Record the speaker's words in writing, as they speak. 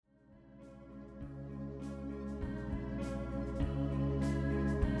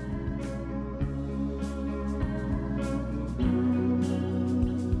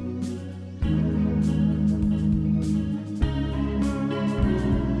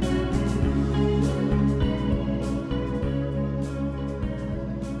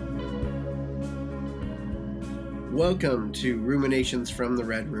Welcome to Ruminations from the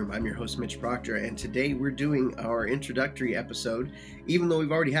Red Room. I'm your host, Mitch Proctor, and today we're doing our introductory episode, even though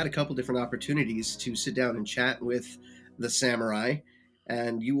we've already had a couple different opportunities to sit down and chat with the Samurai,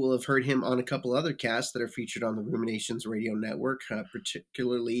 and you will have heard him on a couple other casts that are featured on the Ruminations Radio Network,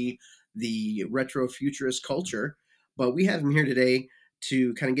 particularly the Retro Futurist Culture. But we have him here today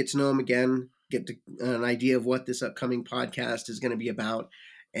to kind of get to know him again, get an idea of what this upcoming podcast is going to be about,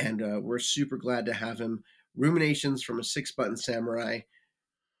 and we're super glad to have him. Ruminations from a Six-Button Samurai.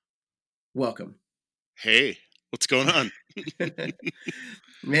 Welcome. Hey, what's going on?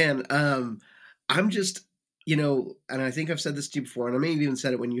 Man, I'm just, and I think I've said this to you before, and I may have even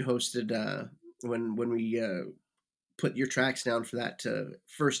said it when you hosted, when we put your tracks down for that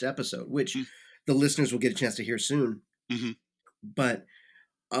first episode, which the listeners will get a chance to hear soon. Mm-hmm. But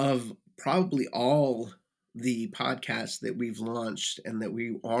of probably all the podcasts that we've launched and that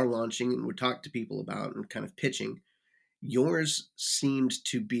we are launching and we talk to people about and kind of pitching, yours seemed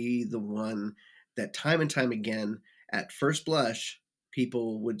to be the one that time and time again, at first blush,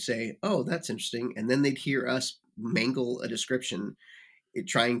 people would say, oh, that's interesting. And then they'd hear us mangle a description,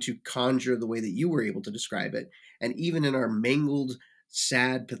 trying to conjure the way that you were able to describe it. And even in our mangled,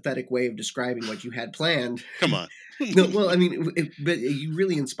 sad, pathetic way of describing what you had planned. Come on. No, well, I mean, but you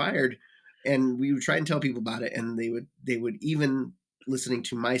really inspired, and we would try and tell people about it, and they would even, listening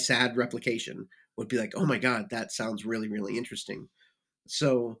to my sad replication, would be like, oh my God, that sounds really, really interesting.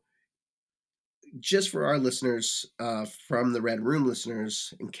 So just for our listeners, from the Red Room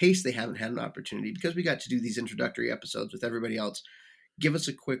listeners, in case they haven't had an opportunity, because we got to do these introductory episodes with everybody else, give us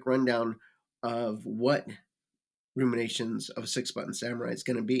a quick rundown of what Ruminations of a Six-Button Samurai is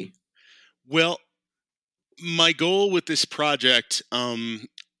going to be. Well, my goal with this project,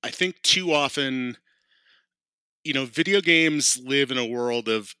 I think too often, video games live in a world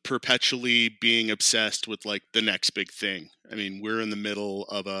of perpetually being obsessed with like the next big thing. I mean, we're in the middle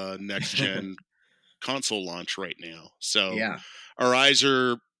of a next gen console launch right now. So Yeah. Our eyes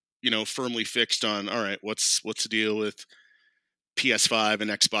are, firmly fixed on, all right, what's the deal with PS5 and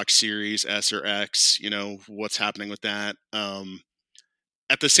Xbox Series S or X, what's happening with that.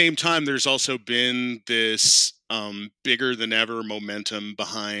 At the same time, there's also been this bigger than ever momentum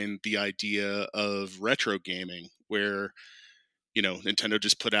behind the idea of retro gaming, where Nintendo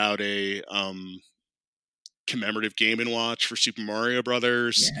just put out a commemorative Game & Watch for Super Mario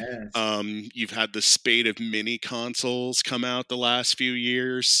Brothers. Yes. You've had the spate of mini consoles come out the last few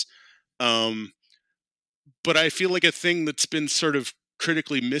years, but I feel like a thing that's been sort of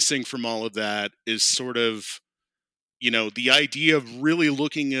critically missing from all of that is sort of the idea of really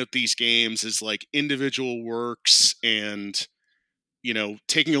looking at these games as like individual works and,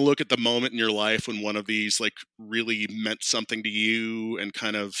 taking a look at the moment in your life when one of these like really meant something to you and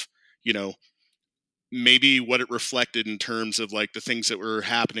kind of, maybe what it reflected in terms of like the things that were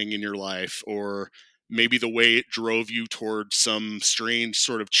happening in your life, or maybe the way it drove you towards some strange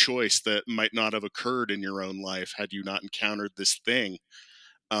sort of choice that might not have occurred in your own life had you not encountered this thing.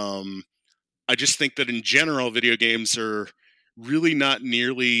 I just think that in general, video games are really not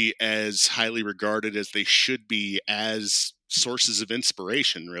nearly as highly regarded as they should be as sources of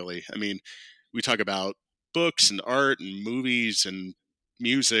inspiration, really. I mean, we talk about books and art and movies and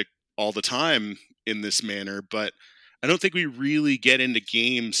music all the time in this manner, but I don't think we really get into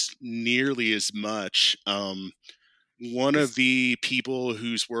games nearly as much. One of the people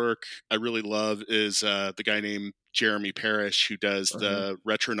whose work I really love is the guy named Jeremy Parrish, who does the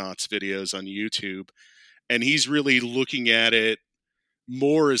Retronauts videos on YouTube. And he's really looking at it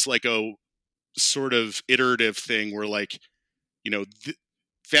more as like a sort of iterative thing where like,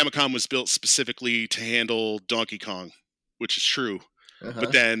 Famicom was built specifically to handle Donkey Kong, which is true.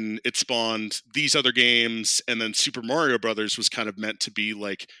 But then it spawned these other games, and then Super Mario Brothers was kind of meant to be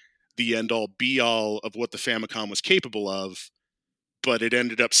like the end-all be-all of what the Famicom was capable of, but it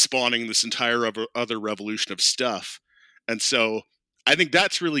ended up spawning this entire other revolution of stuff. And so I think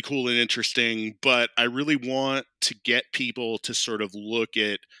that's really cool and interesting, but I really want to get people to sort of look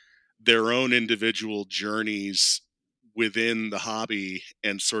at their own individual journeys within the hobby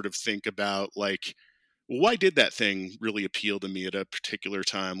and sort of think about like, why did that thing really appeal to me at a particular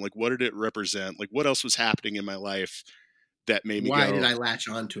time? Like, what did it represent? Like, what else was happening in my life that made me Why go, did I latch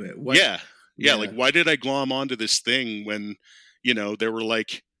onto it? Yeah. Like, why did I glom onto this thing when, there were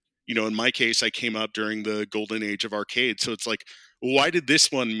like, in my case, I came up during the golden age of arcade. So it's like, why did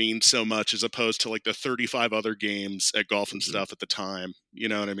this one mean so much as opposed to like the 35 other games at Golf and Stuff at the time? You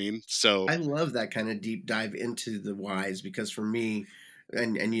know what I mean? So I love that kind of deep dive into the whys, because for me,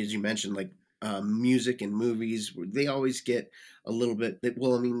 and as you mentioned, like music and movies, they always get a little bit,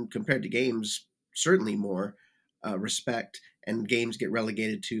 well, I mean, compared to games, certainly more respect, and games get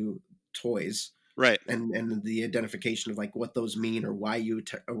relegated to toys. Right. And the identification of like what those mean or why you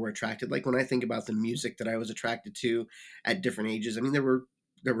were attracted. Like when I think about the music that I was attracted to at different ages, I mean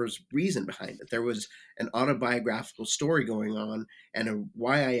there was reason behind it. There was an autobiographical story going on, and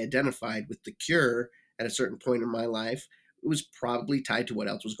why I identified with The Cure at a certain point in my life. It was probably tied to what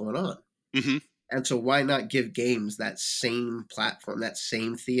else was going on. Mm-hmm. And so why not give games that same platform, that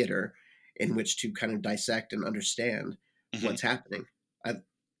same theater in which to kind of dissect and understand Mm-hmm. what's happening?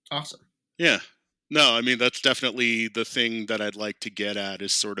 Awesome. Yeah. No, I mean, that's definitely the thing that I'd like to get at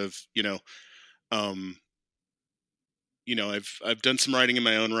is sort of, um, I've done some writing in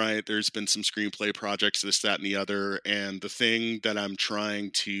my own right. There's been some screenplay projects, this, that, and the other. And the thing that I'm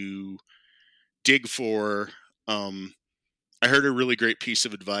trying to dig for, I heard a really great piece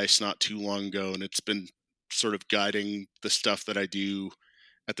of advice not too long ago, and it's been sort of guiding the stuff that I do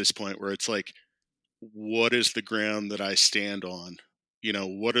at this point, where it's like, what is the ground that I stand on?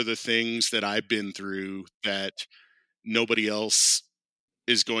 What are the things that I've been through that nobody else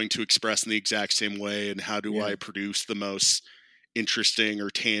is going to express in the exact same way? And how do Yeah. I produce the most interesting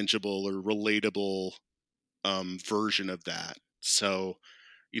or tangible or relatable version of that? So,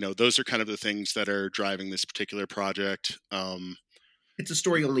 those are kind of the things that are driving this particular project. It's a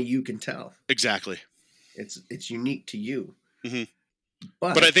story only you can tell. Exactly. It's unique to you, Hmm.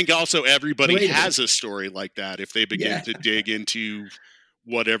 But I but think also everybody relatable. has a story like that. If they begin Yeah. to dig into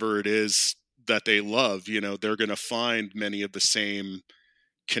whatever it is that they love, they're going to find many of the same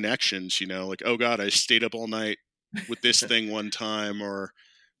connections, like, oh God, I stayed up all night with this thing one time, or,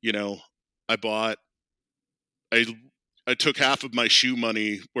 you know, I bought, I, I took half of my shoe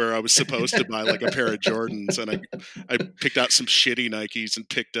money where I was supposed to buy like a pair of Jordans, and I picked out some shitty Nikes and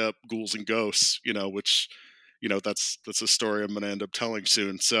picked up Ghouls and Ghosts, which, that's a story I'm going to end up telling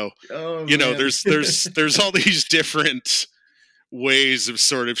soon. So, Oh man. there's all these different ways of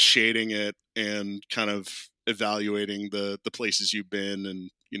sort of shading it and kind of evaluating the places you've been, and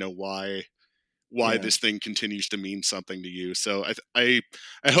why Yeah. this thing continues to mean something to you. So I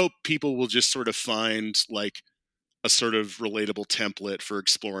hope people will just sort of find like a sort of relatable template for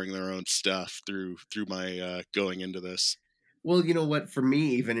exploring their own stuff through my going into this. Well, you know what? For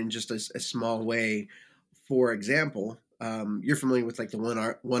me, even in just a small way, for example, you're familiar with like the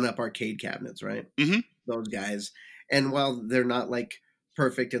one up arcade cabinets, right? Hmm. Those guys. And while they're not like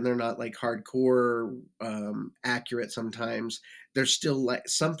perfect and they're not like hardcore accurate sometimes, there's still like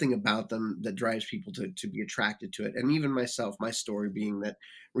something about them that drives people to be attracted to it. And even myself, my story being that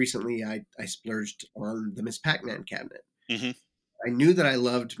recently I splurged on the Miss Pac-Man cabinet. Hmm. I knew that I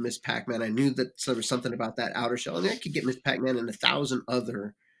loved Miss Pac-Man. I knew that there was something about that outer shell. I mean, I could get Miss Pac-Man in 1,000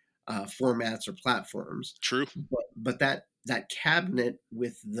 other formats or platforms, True. but that cabinet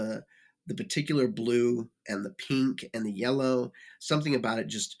with the particular blue and the pink and the yellow, something about it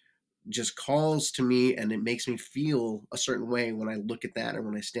just calls to me, and it makes me feel a certain way when I look at that or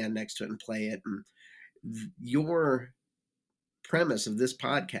when I stand next to it and play it. And your premise of this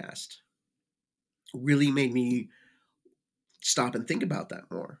podcast really made me stop and think about that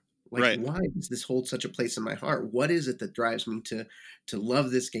more. Like, Right. why does this hold such a place in my heart? What is it that drives me to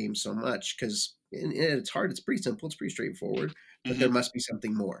love this game so much? Because it's hard. It's pretty simple. It's pretty straightforward. But Hmm. there must be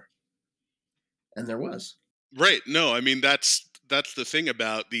something more, and there was. Right. No, I mean, that's the thing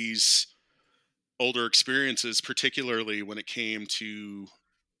about these older experiences, particularly when it came to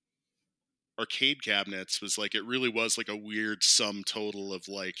arcade cabinets, was like it really was like a weird sum total of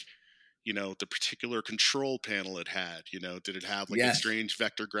like, the particular control panel it had. Did it have like a Yes. strange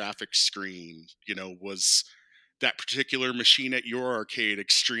vector graphics screen? Was that particular machine at your arcade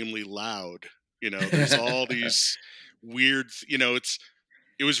extremely loud? There's all these weird,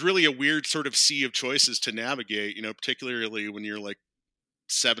 it was really a weird sort of sea of choices to navigate, particularly when you're like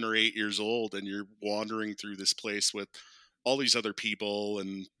 7 or 8 years old and you're wandering through this place with all these other people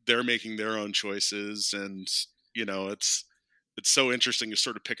and they're making their own choices. And it's so interesting to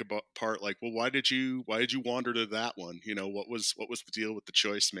sort of pick apart like, well, why did you wander to that one? What was the deal with the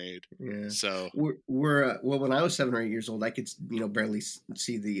choice made? Yeah. So We're well. When I was 7 or 8 years old, I could barely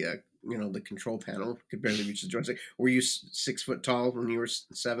see the the control panel. Could barely reach the joystick. Were you 6 foot tall when you were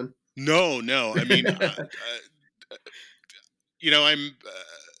 7? no, I mean,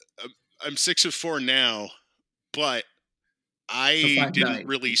 I'm 6'4" now, but So I five didn't nine.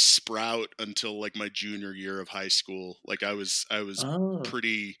 really sprout until like my junior year of high school. Like I was Oh.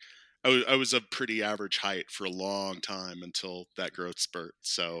 pretty I was a pretty average height for a long time until that growth spurt.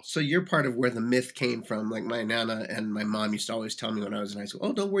 So So you're part of where the myth came from. Like my nana and my mom used to always tell me when I was in high school,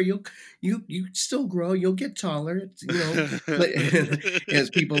 "Oh, don't worry, you still grow, you'll get taller." It's, but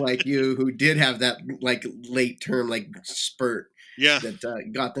it's people like you who did have that like late term like spurt yeah. that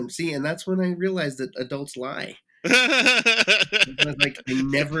got them. See, and that's when I realized that adults lie. I was like, I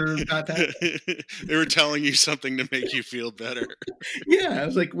never got that. They were telling you something to make you feel better. Yeah, I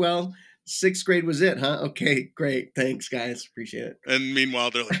was like, well, sixth grade was it, huh? Okay, great, thanks, guys, appreciate it. And meanwhile,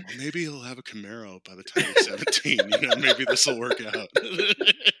 they're like, well, maybe he'll have a Camaro by the time he's 17. Maybe this will work out.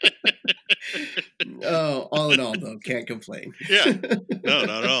 Oh, all in all, though, can't complain. Yeah. No,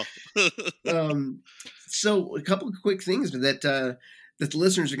 not at all. So a couple of quick things that the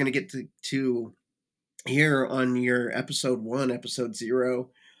listeners are going to get to hear on your episode 1, episode 0,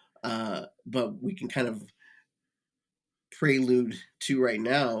 but we can kind of prelude to right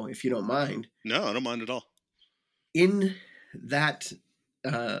now, if you don't mind. No, I don't mind at all. In that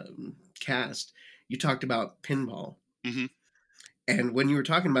cast, you talked about pinball. Mm-hmm. And when you were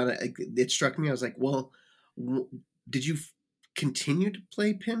talking about it, it struck me. I was like, well, did you continue to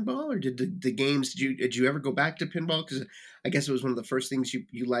play pinball, or did the games, did you ever go back to pinball? Because I guess it was one of the first things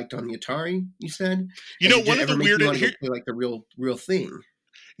you liked on the Atari, you said. And did One it of ever the make weird you want to go play like the real thing?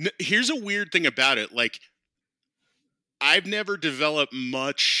 Here's a weird thing about it. Like, I've never developed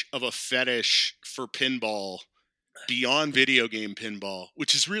much of a fetish for pinball beyond video game pinball,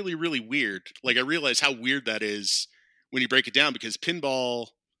 which is really, really weird. Like, I realize how weird that is when you break it down, because pinball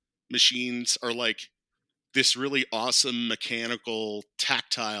machines are like this really awesome mechanical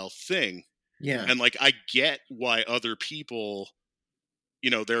tactile thing. Yeah. And like, I get why other people,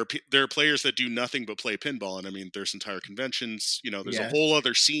 there are players that do nothing but play pinball. And I mean, there's entire conventions, there's a whole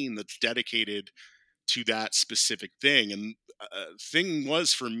other scene that's dedicated to that specific thing. And thing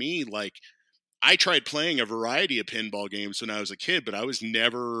was for me, like, I tried playing a variety of pinball games when I was a kid, but I was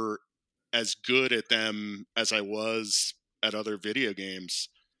never as good at them as I was at other video games.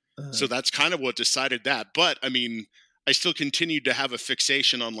 So that's kind of what decided that. But I mean, I still continued to have a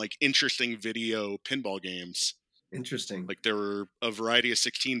fixation on like interesting video pinball games. Interesting. Like, there were a variety of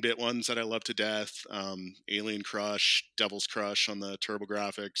 16-bit ones that I loved to death. Alien Crush, Devil's Crush on the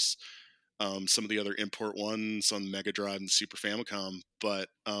TurboGrafx. Some of the other import ones on Mega Drive and Super Famicom. But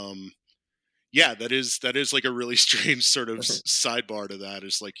yeah, that is like a really strange sort of sidebar to that.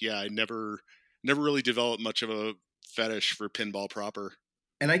 Is like, yeah, I never really developed much of a fetish for pinball proper.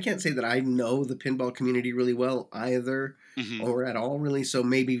 And I can't say that I know the pinball community really well either, Mm-hmm. or at all really. So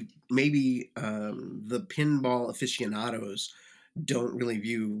maybe the pinball aficionados don't really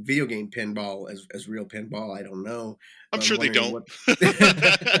view video game pinball as real pinball. I don't know. I'm sure they don't. I'd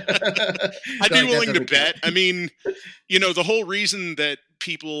be willing to bet. I mean, the whole reason that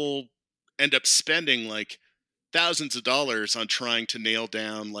people end up spending like thousands of dollars on trying to nail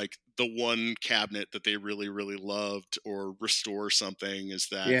down like the one cabinet that they really, really loved or restore something is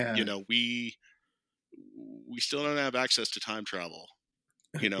that, we still don't have access to time travel,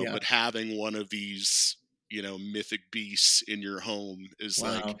 but having one of these, mythic beasts in your home is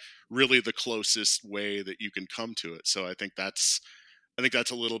like really the closest way that you can come to it. So I think that's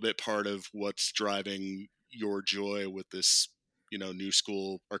a little bit part of what's driving your joy with this, new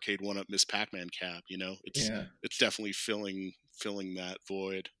school arcade 1-up Miss Pac-Man cap. It's definitely filling that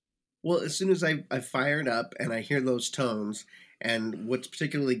void. Well, as soon as I fire it up and I hear those tones, and what's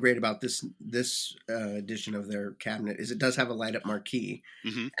particularly great about this edition of their cabinet is it does have a light up marquee,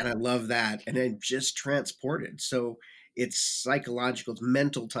 mm-hmm. and I love that. And I'm just transported, so it's psychological, it's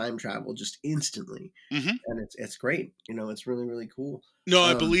mental time travel, just instantly, mm-hmm. and it's great. It's really, really cool. No,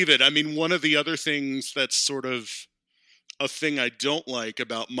 I believe it. I mean, one of the other things that's sort of a thing I don't like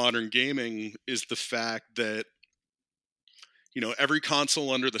about modern gaming is the fact that every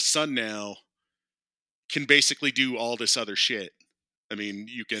console under the sun now can basically do all this other shit. I mean,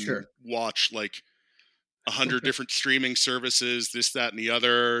 you can watch like 100 different streaming services, this, that, and the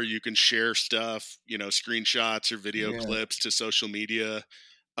other. You can share stuff, screenshots or video clips to social media.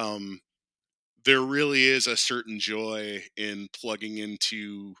 There really is a certain joy in plugging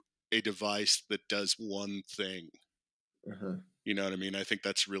into a device that does one thing. Uh-huh. You know what I mean? I think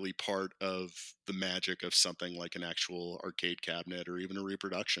that's really part of the magic of something like an actual arcade cabinet or even a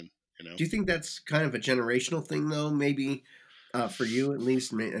reproduction. Do you think that's kind of a generational thing, though? Maybe for you, at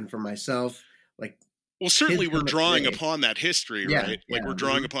least, and for myself, like. Well, certainly we're drawing upon that history, right? Like, we're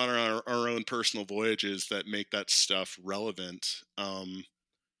drawing mm-hmm. upon our own personal voyages that make that stuff relevant.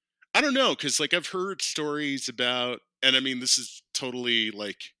 I don't know, because like I've heard stories about, and I mean, this is totally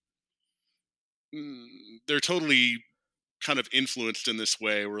like, they're totally kind of influenced in this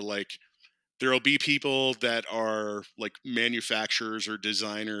way where like there'll be people that are like manufacturers or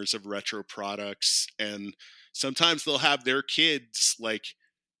designers of retro products, and sometimes they'll have their kids like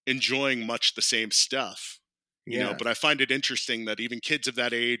enjoying much the same stuff, Yeah. but I find it interesting that even kids of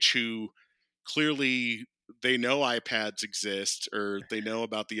that age who clearly they know iPads exist or they know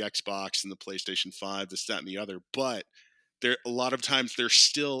about the Xbox and the PlayStation 5, this, that, and the other, but they're a lot of times they're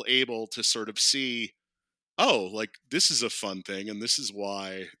still able to sort of see, oh, like this is a fun thing and this is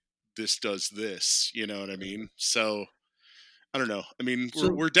why this does this, you know what I mean? So I don't know. I mean, we're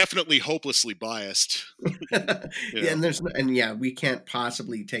So we're definitely hopelessly biased, you yeah, know. and yeah, we can't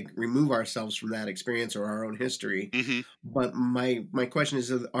possibly remove ourselves from that experience or our own history. Hmm. But my question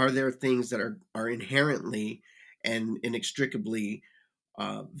is, are there things that are inherently and inextricably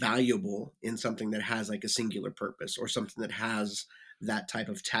valuable in something that has like a singular purpose, or something that has that type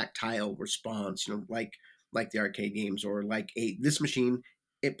of tactile response, like the arcade games, or like this machine,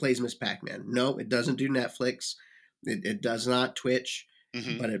 it plays Miss Pac-Man. No, it doesn't do Netflix. It does not Twitch,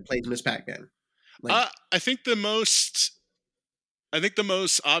 Hmm. but it plays Miss Pac-Man. Like, I think the most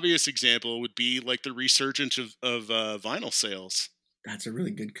obvious example would be like the resurgence of vinyl sales. that's a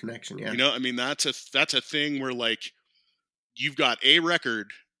really good connection. Yeah. I mean, that's a thing where like you've got a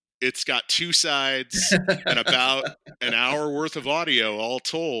record, it's got two sides and about an hour worth of audio all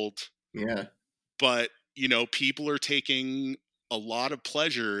told, Yeah. but people are taking a lot of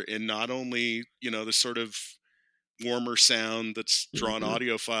pleasure in not only the sort of warmer sound that's drawn Hmm.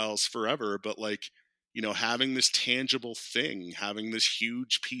 audio files forever, but like having this tangible thing, having this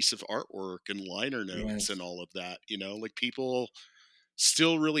huge piece of artwork and liner notes and Yes. all of that, like people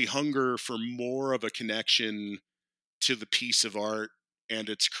still really hunger for more of a connection to the piece of art and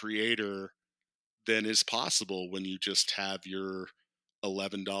its creator than is possible when you just have your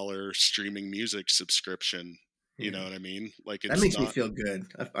 $11 streaming music subscription. You know Yeah. what I mean? Like That it's makes me not. feel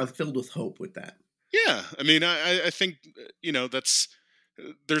good. I'm filled with hope with that. Yeah, I mean, I think that's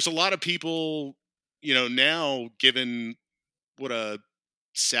there's a lot of people now, given what a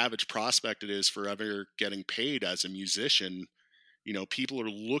savage prospect it is for ever getting paid as a musician. People are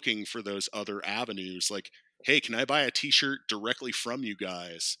looking for those other avenues. Like, hey, can I buy a T-shirt directly from you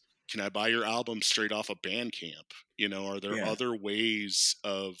guys? Can I buy your album straight off of Bandcamp? Are there Yeah. other ways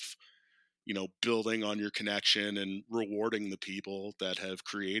of building on your connection and rewarding the people that have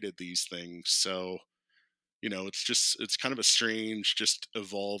created these things? So it's kind of a strange, just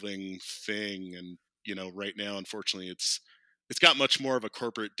evolving thing. And right now, unfortunately, it's got much more of a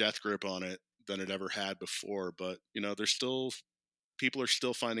corporate death grip on it than it ever had before. But there's still people are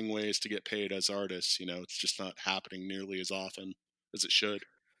still finding ways to get paid as artists. It's just not happening nearly as often as it should.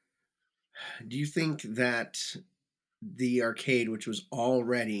 Do you think that the arcade, which was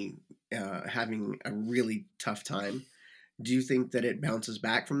already having a really tough time, do you think that it bounces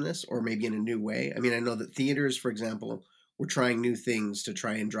back from this, or maybe in a new way? I mean, I know that theaters, for example, were trying new things to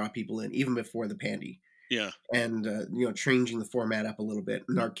try and draw people in, even before the pandy, Yeah. and changing the format up a little bit.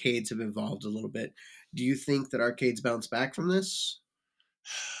 And arcades have evolved a little bit. Do you think that arcades bounce back from this?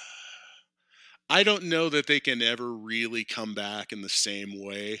 I don't know that they can ever really come back in the same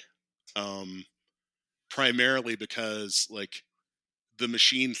way. Um, Primarily because like the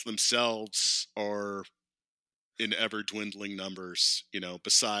machines themselves are in ever dwindling numbers,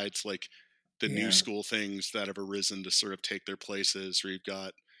 besides like the new Yeah. school things that have arisen to sort of take their places, where you've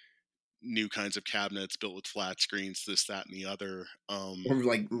got new kinds of cabinets built with flat screens, this, that, and the other. Or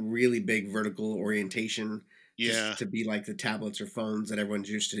like really big vertical orientation, Yeah, just to be like the tablets or phones that everyone's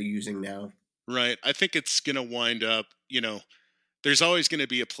used to using now. right. I think it's going to wind up, there's always going to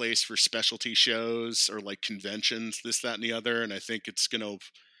be a place for specialty shows or like conventions, this, that, and the other. And I think it's going to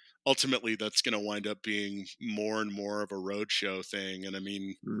ultimately that's going to wind up being more and more of a roadshow thing. And I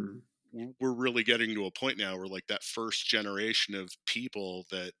mean, Mm, we're really getting to a point now where like that first generation of people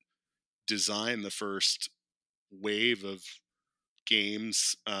that design the first wave of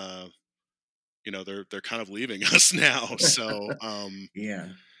games, they're kind of leaving us now. So yeah.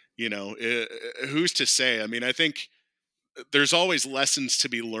 who's to say? I mean, I think there's always lessons to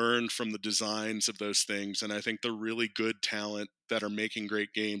be learned from the designs of those things, and I think the really good talent that are making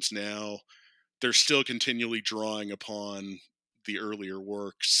great games now, they're still continually drawing upon the earlier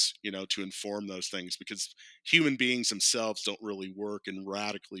works, to inform those things, because human beings themselves don't really work in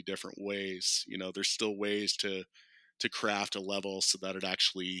radically different ways. There's still ways to craft a level so that it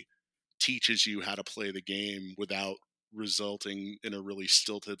actually teaches you how to play the game without resulting in a really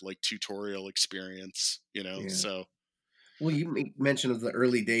stilted like tutorial experience, Yeah. so Well, you mentioned of the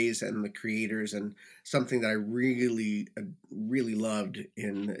early days and the creators, and something that I really, really loved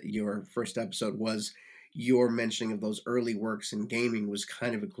in your first episode was your mentioning of those early works in gaming was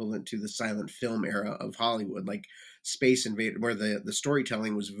kind of equivalent to the silent film era of Hollywood, like Space Invader, where the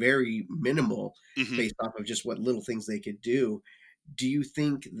storytelling was very minimal Hmm. based off of just what little things they could do. Do you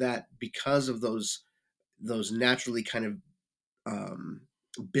think that because of those naturally kind of um,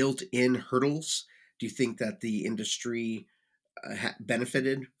 built-in hurdles, do you think that the industry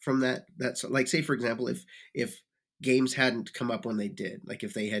benefited from that? That's like, say for example, if games hadn't come up when they did, like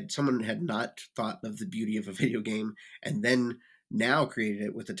if they had someone had not thought of the beauty of a video game and then now created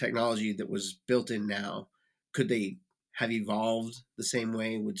it with the technology that was built in now, could they have evolved the same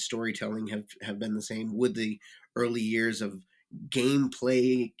way? Would storytelling have been the same? Would the early years of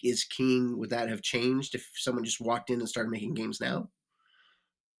gameplay is king, would that have changed if someone just walked in and started making games now?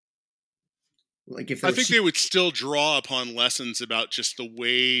 Like if there I was think they would still draw upon lessons about just the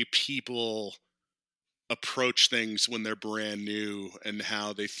way people approach things when they're brand new and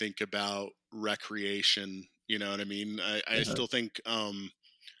how they think about recreation. You know what I mean? I uh still think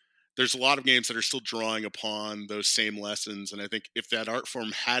there's a lot of games that are still drawing upon those same lessons. And I think if that art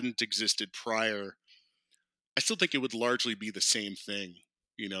form hadn't existed prior, I still think it would largely be the same thing,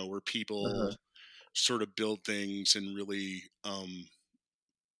 where uh people sort of build things in really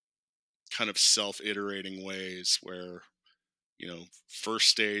kind of self iterating ways where, first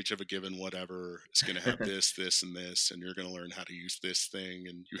stage of a given whatever is going to have this, and this, and you're going to learn how to use this thing,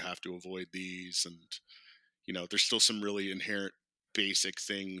 and you have to avoid these. And, there's still some really inherent basic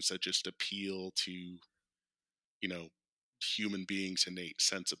things that just appeal to, human beings' innate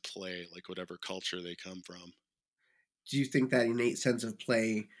sense of play, like whatever culture they come from. do you think that innate sense of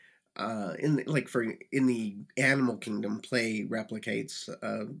play in the animal kingdom, play replicates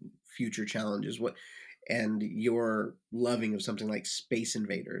future challenges? What, and your loving of something like Space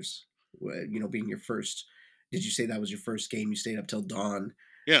Invaders, being your first, did you say that was your first game you stayed up till dawn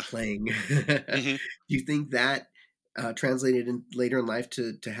Yeah. playing? Hmm. Do you think that translated in later in life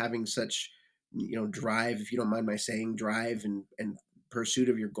to having such drive, if you don't mind my saying, drive and pursuit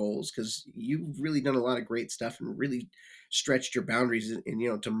of your goals? Because you've really done a lot of great stuff and really stretched your boundaries,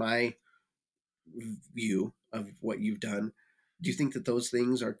 and to my view of what you've done, do you think that those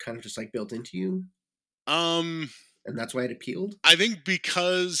things are kind of just like built into you Um, and that's why it appealed? I think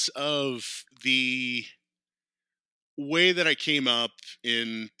because of the way that I came up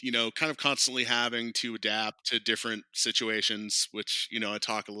in, kind of constantly having to adapt to different situations, which, I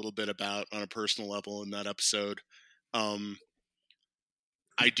talk a little bit about on a personal level in that episode. Um,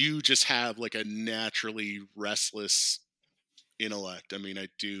 I do just have like a naturally restless intellect. I mean, I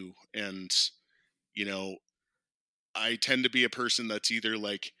do. And, you know, I tend to be a person that's either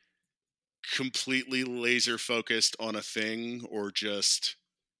like completely laser focused on a thing or just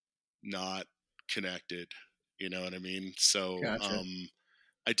not connected. You know what I mean? So, Gotcha.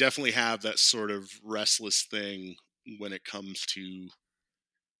 I definitely have that sort of restless thing when it comes to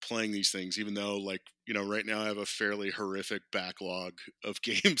playing these things, even though, like, right now I have a fairly horrific backlog of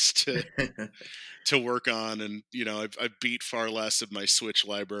games to work on. And, I've beat far less of my Switch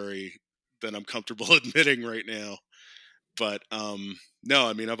library than I'm comfortable admitting right now. But no,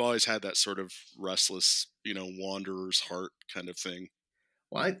 I mean, I've always had that sort of restless, wanderer's heart kind of thing.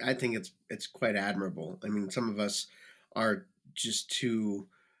 Well, I think it's quite admirable. I mean, some of us are just too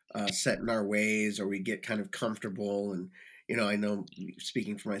set in our ways, or we get kind of comfortable. And I know,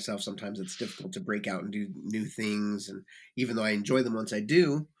 speaking for myself, sometimes it's difficult to break out and do new things. And even though I enjoy them once I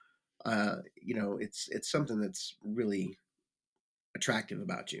do, it's something that's really attractive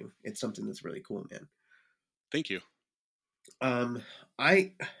about you. It's something that's really cool, man. Thank you. Um,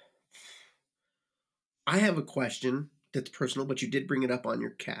 I I have a question that's personal, but you did bring it up on your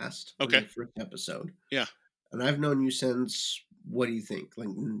cast on Okay. your first episode. Yeah. And I've known you since, what do you think? Like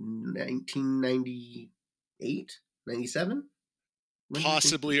 1998, 97? When do you think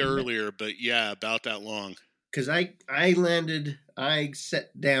Possibly we met? earlier, but yeah, about that long. Because I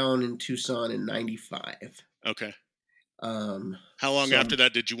set down in Tucson in 95. Okay. Um, How long so after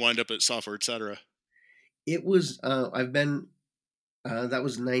that did you wind up at Software Etc.? it was, I've been, that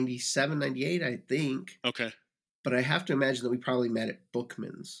was 97, 98, I think. Okay. But I have to imagine that we probably met at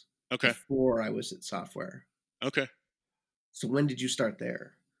Bookman's Okay. before I was at Software. Okay. So when did you start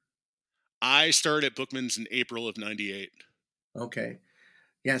there? I started at Bookman's in April of '98. Okay.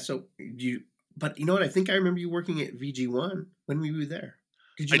 Yeah, so but you know what? I think I remember you working at VG1 when we were there.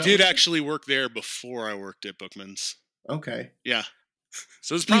 Did you I not did work there? actually work there before I worked at Bookman's. Okay. Yeah.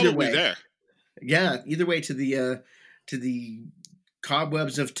 So it's Either probably way. there. Yeah, either way, to the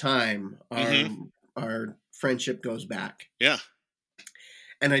cobwebs of time, our Hmm. our friendship goes back. Yeah.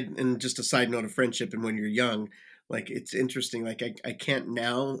 And just a side note of friendship, and when you're young, like, it's interesting, like I can't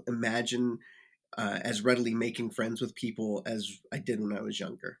now imagine as readily making friends with people as I did when I was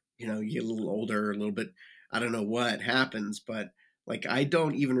younger. You know, you get a little older, a little bit, I don't know what happens, but like I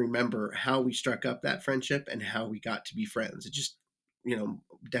don't even remember how we struck up that friendship and how we got to be friends. It just, you know,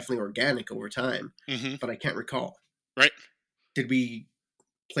 definitely organic over time, Hmm. but I can't recall. Right. Did we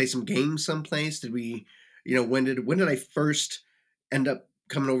play some games someplace? Did we, you know, when did I first end up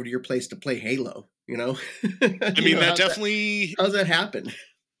coming over to your place to play Halo? You know, I you mean, know that definitely, how's that happen?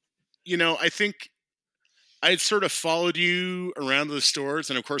 I think I had sort of followed you around the stores,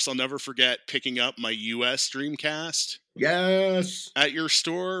 and of course, I'll never forget picking up my US Dreamcast Yes, at your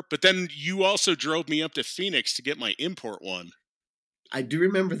store. But then you also drove me up to Phoenix to get my import one. I do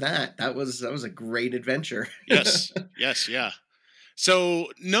remember that. That was a great adventure. Yes, yes, yeah.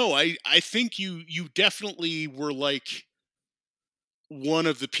 So no, I think you definitely were like one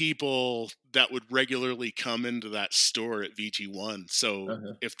of the people that would regularly come into that store at VG1. So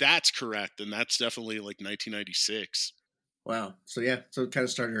Uh-huh. if that's correct, then that's definitely like 1996. Wow. So yeah, so it kind of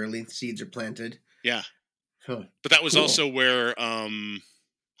started early. Seeds are planted. Yeah. Huh. But that was Cool. also where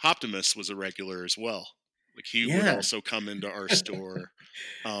Optimus was a regular as well. Like he would Yeah. also come into our store.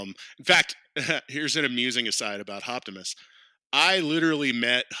 In fact, here's an amusing aside about Optimus. I literally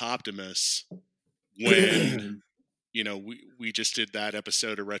met Optimus when we just did that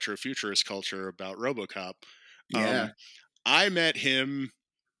episode of Retrofuturist Culture about RoboCop. Um, Yeah. I met him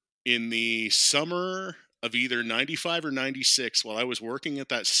in the summer of either 95 or 96 while I was working at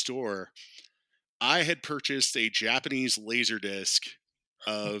that store. I had purchased a Japanese Laserdisc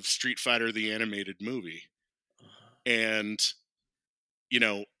of Street Fighter the animated movie. And, you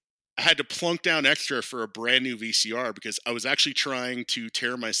know, I had to plunk down extra for a brand new VCR because I was actually trying to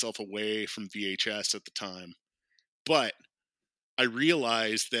tear myself away from VHS at the time. But I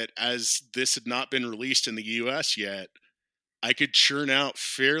realized that as this had not been released in the US yet, I could churn out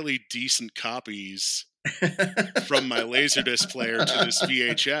fairly decent copies from my Laserdisc player to this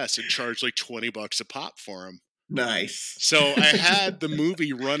VHS and charge like $20 a pop for them. Nice. So I had the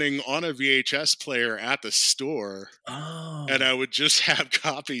movie running on a VHS player at the store, and I Oh. would just have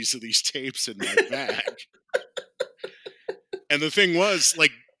copies of these tapes in my bag. And the thing was,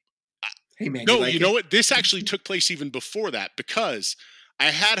 like, Hey man, you no, like you know it? what? This actually took place even before that because I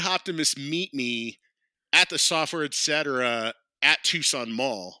had Optimus meet me at the Software Etc. at Tucson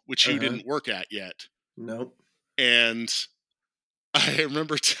Mall, which you Uh-huh. didn't work at yet. Nope. And I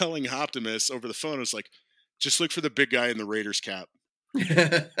remember telling Optimus over the phone, I was like, just look for the big guy in the Raiders cap.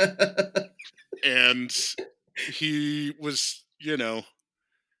 And he was, God,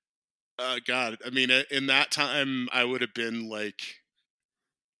 I mean, in that time, I would have been like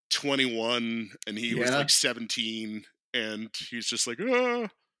 21 and he was like Yeah. 17. And he's just like, oh.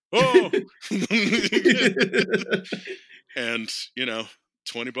 And,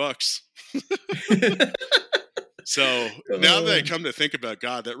 $20. So now that I Oh. come to think about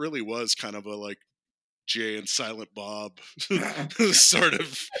God, that really was kind of a like Jay and Silent Bob sort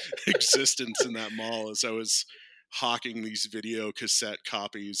of existence in that mall as I was hawking these video cassette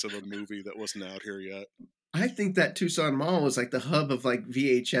copies of a movie that wasn't out here yet. I think that Tucson Mall was like the hub of like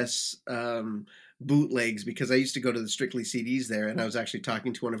VHS bootlegs because I used to go to the Strictly CDs there, and I was actually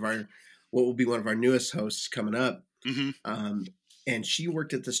talking to what will be one of our newest hosts coming up, Mm-hmm. um, and she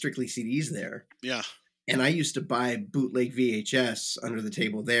worked at the Strictly CDs there, Yeah. and I used to buy bootleg VHS under the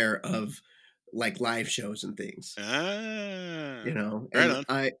table there of like live shows and things. Ah, You know, right and on.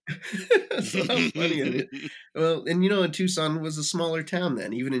 I so how funny it is. Well, and you know, and Tucson was a smaller town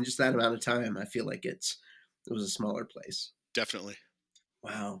then. Even in just that amount of time, I feel like it was a smaller place. Definitely.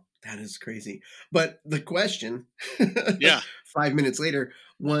 Wow, that is crazy. But the question, Yeah. 5 minutes later,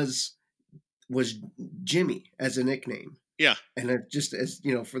 was Jimmy as a nickname, Yeah. and just as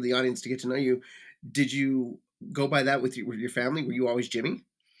you know, for the audience to get to know you, did you go by that with your family? Were you always Jimmy?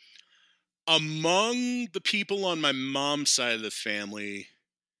 Among the people on my mom's side of the family,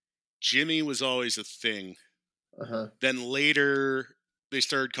 Jimmy was always a thing. Uh huh. Then later, they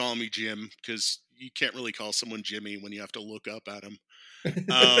started calling me Jim because you can't really call someone Jimmy when you have to look up at him.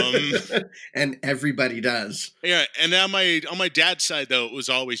 Um, And everybody does. yeah, and on my dad's side though, it was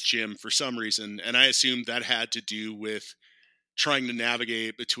always Jim for some reason, and I assumed that had to do with trying to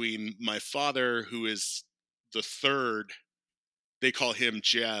navigate between my father, who is the third. They call him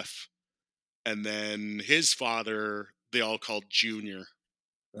Jeff, and then his father, they all called Junior.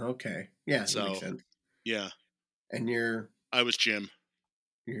 Okay, yeah, that makes So sense. yeah, And I was Jim.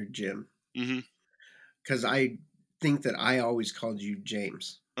 you're Jim, Mm-hmm. because I think that I always called you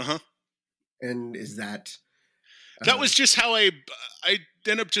James. Uh huh. And is that That uh, was just how I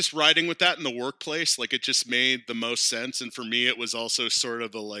ended up just riding with that in the workplace. Like it just made the most sense, and for me, it was also sort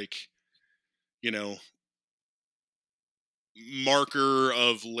of a like you know, marker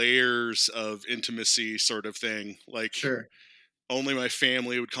of layers of intimacy sort of thing. Like, Sure. only my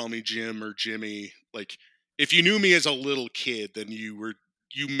family would call me Jim or Jimmy. Like, if you knew me as a little kid, then you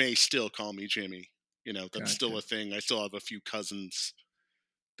may still call me Jimmy. You know, that's still Gotcha. a thing. I still have a few cousins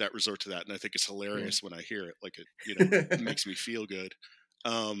that resort to that, and I think it's hilarious when I hear it. Like, it makes me feel good.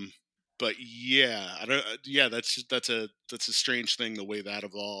 But yeah, that's a strange thing, the way that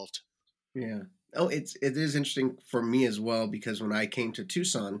evolved. Yeah. Oh, it is interesting for me as well, because when I came to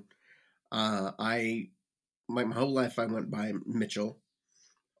Tucson, my whole life I went by Mitchell.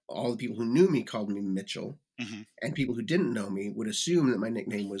 All the people who knew me called me Mitchell, Mm-hmm. and people who didn't know me would assume that my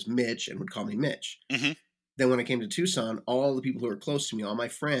nickname was Mitch and would call me Mitch. Mm-hmm. Then when I came to Tucson, all the people who were close to me, all my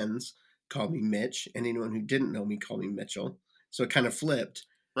friends, called me Mitch, and anyone who didn't know me called me Mitchell. So it kind of flipped.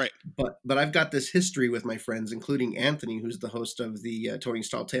 Right. But I've got this history with my friends, including Anthony, who's the host of the Tony's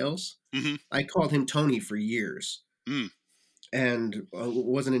Tall Tales. Mm-hmm. I called him Tony for years. And it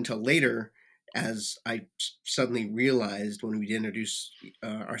wasn't until later, as I suddenly realized, when we'd introduce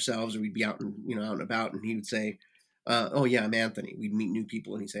ourselves, or we'd be out and about, and he would say, "Oh yeah, I'm Anthony." We'd meet new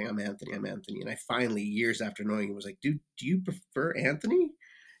people, and he'd say, "I'm Anthony, I'm Anthony." And I finally, years after knowing him, was like, "Dude, do you prefer Anthony?"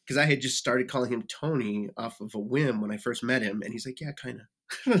 Because I had just started calling him Tony off of a whim when I first met him, and he's like, "Yeah, kind of."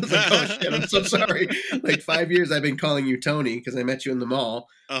 I was like, "Oh shit, I'm so sorry." Like 5 years I've been calling you Tony because I met you in the mall.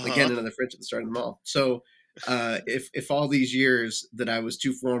 Again, another friendship that started in the mall. So if all these years that I was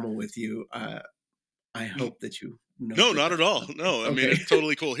too formal with you, I hope that you know. No, not at all. No, I mean, it's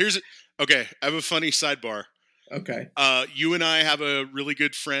totally cool. I have a funny sidebar. Okay. You and I have a really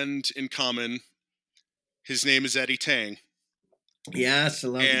good friend in common. His name is Eddie Tang. Yes, I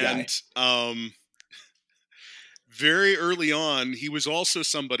love the guy. Very early on, he was also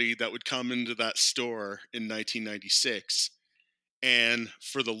somebody that would come into that store in 1996. And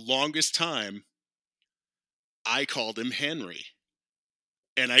for the longest time, I called him Henry.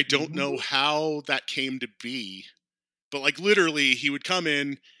 And I don't know how that came to be. But like, literally, he would come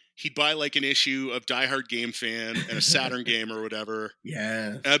in, he'd buy like an issue of Die Hard Game Fan and a Saturn game or whatever.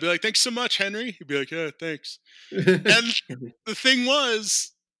 Yeah. And I'd be like, "Thanks so much, Henry." He'd be like, "Yeah, thanks." And the thing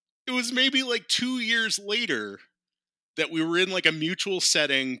was, it was maybe like 2 years later that we were in like a mutual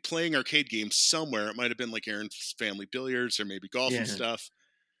setting playing arcade games somewhere. It might have been like Aaron's Family Billiards or maybe golf and stuff.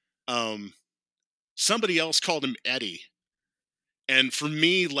 Somebody else called him Eddie. And for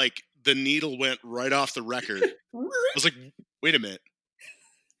me, like, the needle went right off the record. I was like, "Wait a minute.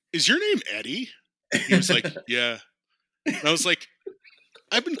 Is your name Eddie?" He was like, "Yeah." And I was like,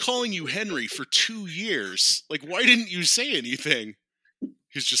 "I've been calling you Henry for 2 years. Like, why didn't you say anything?"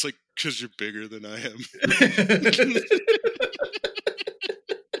 He's just like, "'Cause you're bigger than I am."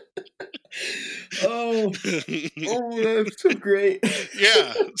 Oh, that's so great.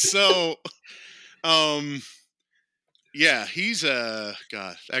 Yeah. So, yeah, he's God,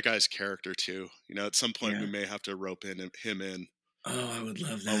 that guy's character too. You know, at some point we may have to rope him in. Oh, I would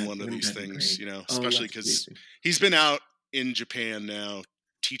love that on one of these things. You know, especially because he's been out in Japan now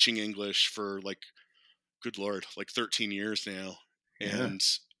teaching English for like, good Lord, like 13 years now. Yeah. And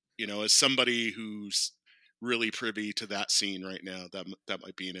you know, as somebody who's really privy to that scene right now, that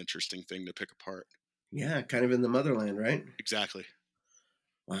might be an interesting thing to pick apart. Yeah, kind of in the motherland, right? Exactly.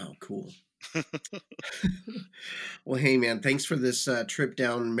 Wow, cool. Well, hey man, thanks for this trip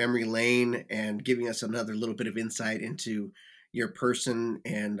down memory lane and giving us another little bit of insight into your person.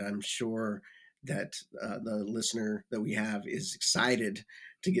 And I'm sure that the listener that we have is excited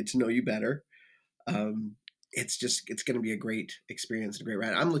to get to know you better. It's going to be a great experience, a great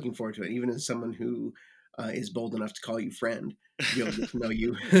ride. I'm looking forward to it, even as someone who is bold enough to call you friend, to be able to get to know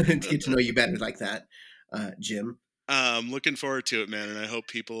you, to get to know you better like that, Jim. I'm looking forward to it, man, and I hope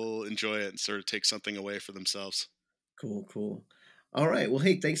people enjoy it and sort of take something away for themselves. Cool. All right. Well,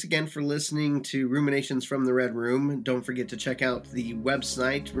 hey, thanks again for listening to Ruminations from the Red Room. Don't forget to check out the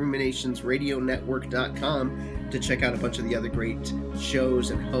website, ruminationsradionetwork.com, to check out a bunch of the other great shows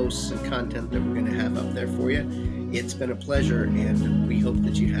and hosts and content that we're going to have up there for you. It's been a pleasure, and we hope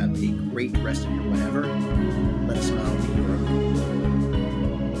that you have a great rest of your whatever. Let a smile be your own.